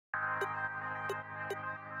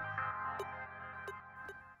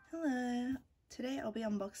Hello! Today I'll be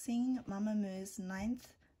unboxing Mamamoo's 9th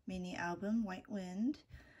mini album, White Wind.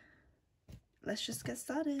 Let's just get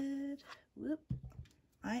started! Whoop!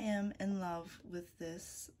 I am in love with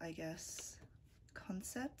this, I guess,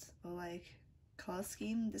 concept or like color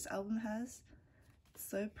scheme this album has. It's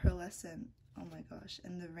so pearlescent, oh my gosh,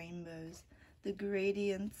 and the rainbows, the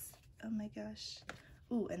gradients, oh my gosh.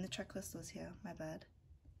 Ooh, and the track list was here, my bad.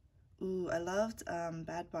 Ooh, I loved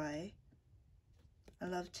Bad Bye. I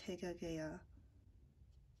love Tegagea.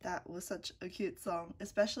 That was such a cute song,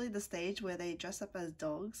 especially the stage where they dress up as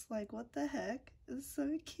dogs. Like, what the heck? It's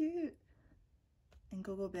so cute. And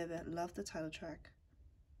Gogobebe, love the title track.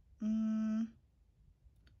 Oh,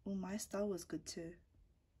 My Style was good too.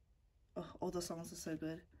 Oh, all the songs are so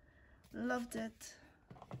good. Loved it.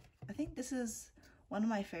 I think this is one of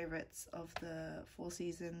my favorites of the 4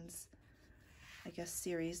 seasons, I guess,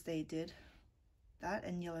 series they did. That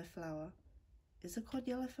and Yellow Flower. Is it called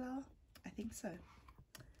Yellow Flower? I think so.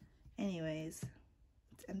 Anyways,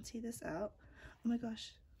 let's empty this out. Oh my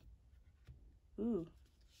gosh. Ooh.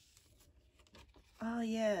 Oh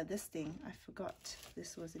yeah, this thing. I forgot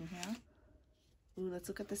this was in here. Ooh, let's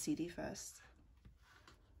look at the CD first.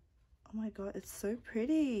 Oh my god, it's so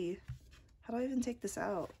pretty. How do I even take this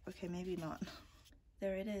out? Okay, maybe not.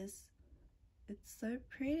 There it is. It's so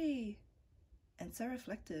pretty. And so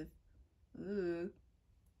reflective. Ooh.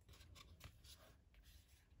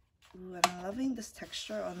 Ooh, and I'm loving this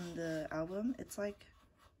texture on the album. It's like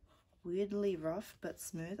weirdly rough but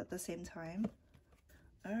smooth at the same time.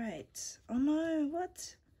 Alright. Oh no,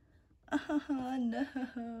 what? Oh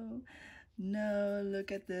no. No,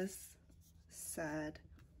 look at this. Sad.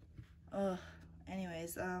 Oh,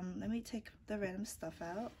 anyways, let me take the random stuff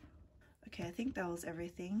out. Okay, I think that was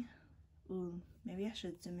everything. Ooh, maybe I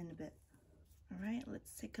should zoom in a bit. Alright,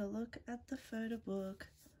 let's take a look at the photo book.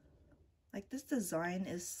 Like, this design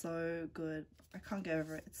is so good. I can't get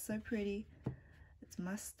over it. It's so pretty. It's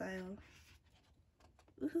my style.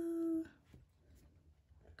 Woohoo!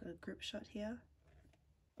 Got a group shot here.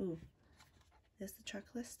 Ooh, there's the track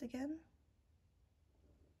list again.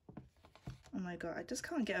 Oh my god, I just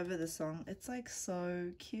can't get over this song. It's like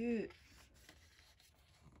so cute.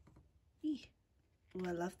 Eee. Ooh,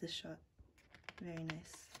 I love this shot. Very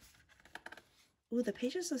nice. Ooh, the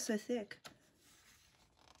pages are so thick.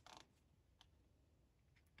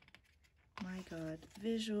 My god,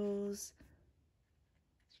 visuals.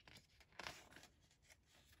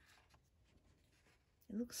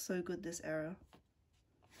 It looks so good this era.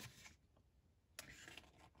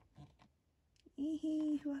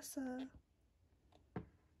 Eehee, what's up?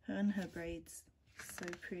 Her and her braids, so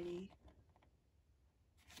pretty.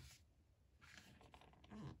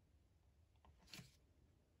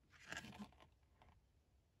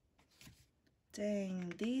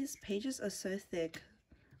 Dang, these pages are so thick.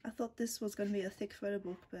 I thought this was going to be a thick photo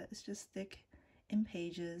book, but it's just thick in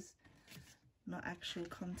pages, not actual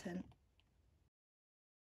content.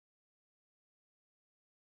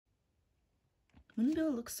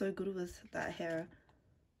 Moonbill looks so good with that hair.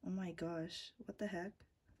 Oh my gosh, what the heck?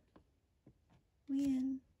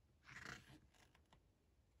 Win.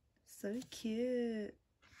 So cute.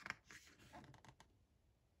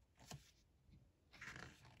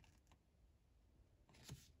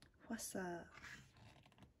 What's up?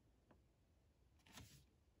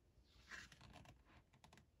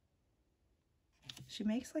 She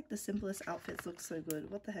makes like the simplest outfits look so good.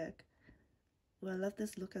 What the heck? Oh, I love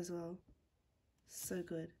this look as well. So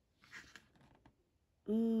good.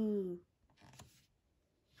 Ooh.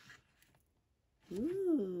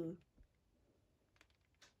 Ooh.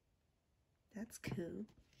 That's cool.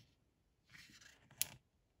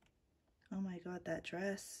 Oh my god, that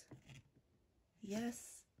dress.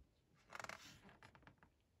 Yes.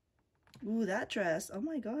 Ooh, that dress. Oh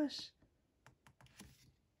my gosh.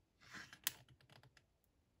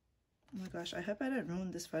 Oh my gosh, I hope I don't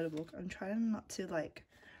ruin this photo book. I'm trying not to like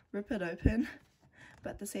rip it open, but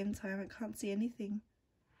at the same time I can't see anything.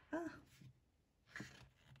 Ah.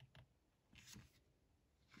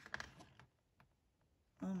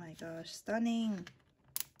 Oh my gosh, stunning.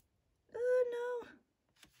 Oh no.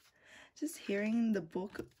 Just hearing the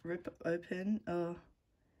book rip open, oh,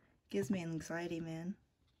 gives me anxiety, man.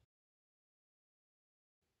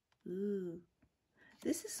 Ooh.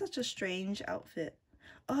 This is such a strange outfit.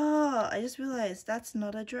 Oh, I just realized that's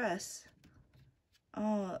not a dress.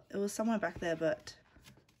 Oh, it was somewhere back there, but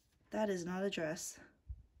that is not a dress.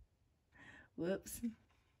 Whoops.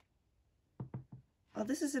 Oh,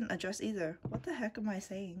 this isn't a dress either. What the heck am I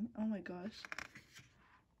saying? Oh my gosh.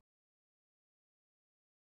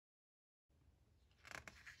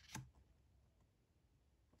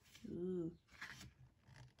 Ooh.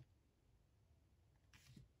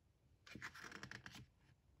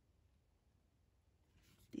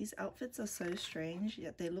 These outfits are so strange,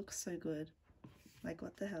 yet they look so good. Like,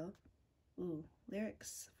 what the hell? Ooh,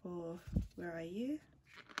 lyrics for Where Are You?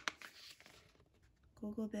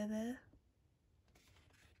 Gogobebe.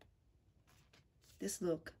 This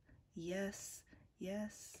look. Yes,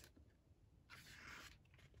 yes.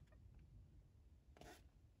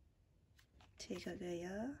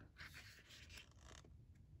 Tekagaya.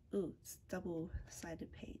 Ooh, it's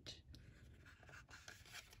double-sided page.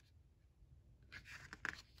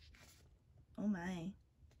 Oh my.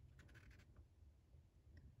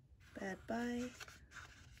 Bad bye.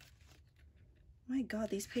 My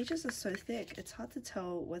god, these pages are so thick. It's hard to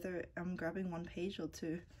tell whether I'm grabbing one page or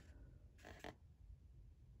two.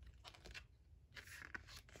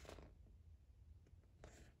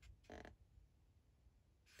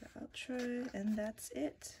 The outro, and that's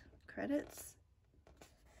it. Credits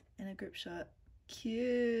and a group shot.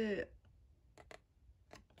 Cute.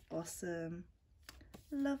 Awesome.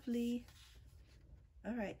 Lovely.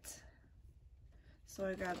 Alright. So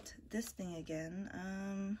I grabbed this thing again.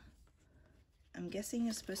 I'm guessing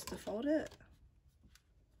you're supposed to fold it.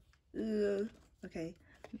 Ooh, okay.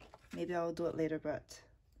 Maybe I'll do it later, but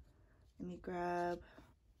let me grab.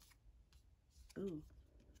 Ooh,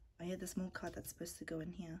 I had the small card that's supposed to go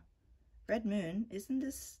in here. Red Moon, isn't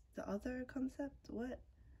this the other concept? What?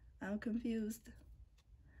 I'm confused.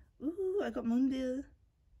 Ooh, I got Moonbill.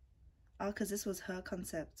 Oh, because this was her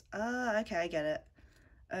concept. Ah, okay, I get it.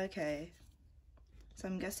 Okay. So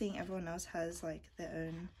I'm guessing everyone else has like their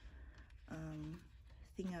own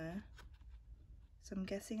thingo. So I'm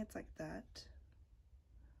guessing it's like that.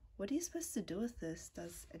 What are you supposed to do with this?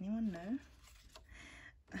 Does anyone know?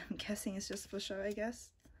 I'm guessing it's just for show, I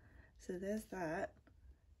guess. So there's that.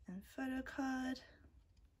 And photo card.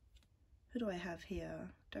 Who do I have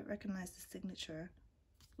here? Don't recognize the signature.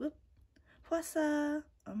 Whoop. Hwasa!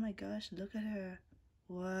 Oh my gosh, look at her.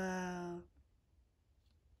 Wow.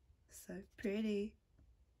 So pretty.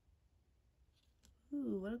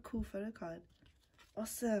 Ooh, what a cool photo card.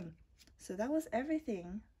 Awesome. So that was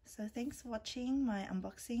everything. So thanks for watching my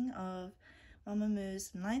unboxing of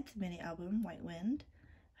Mamamoo's 9th mini album, White Wind.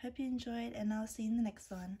 Hope you enjoyed, and I'll see you in the next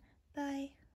one. Bye.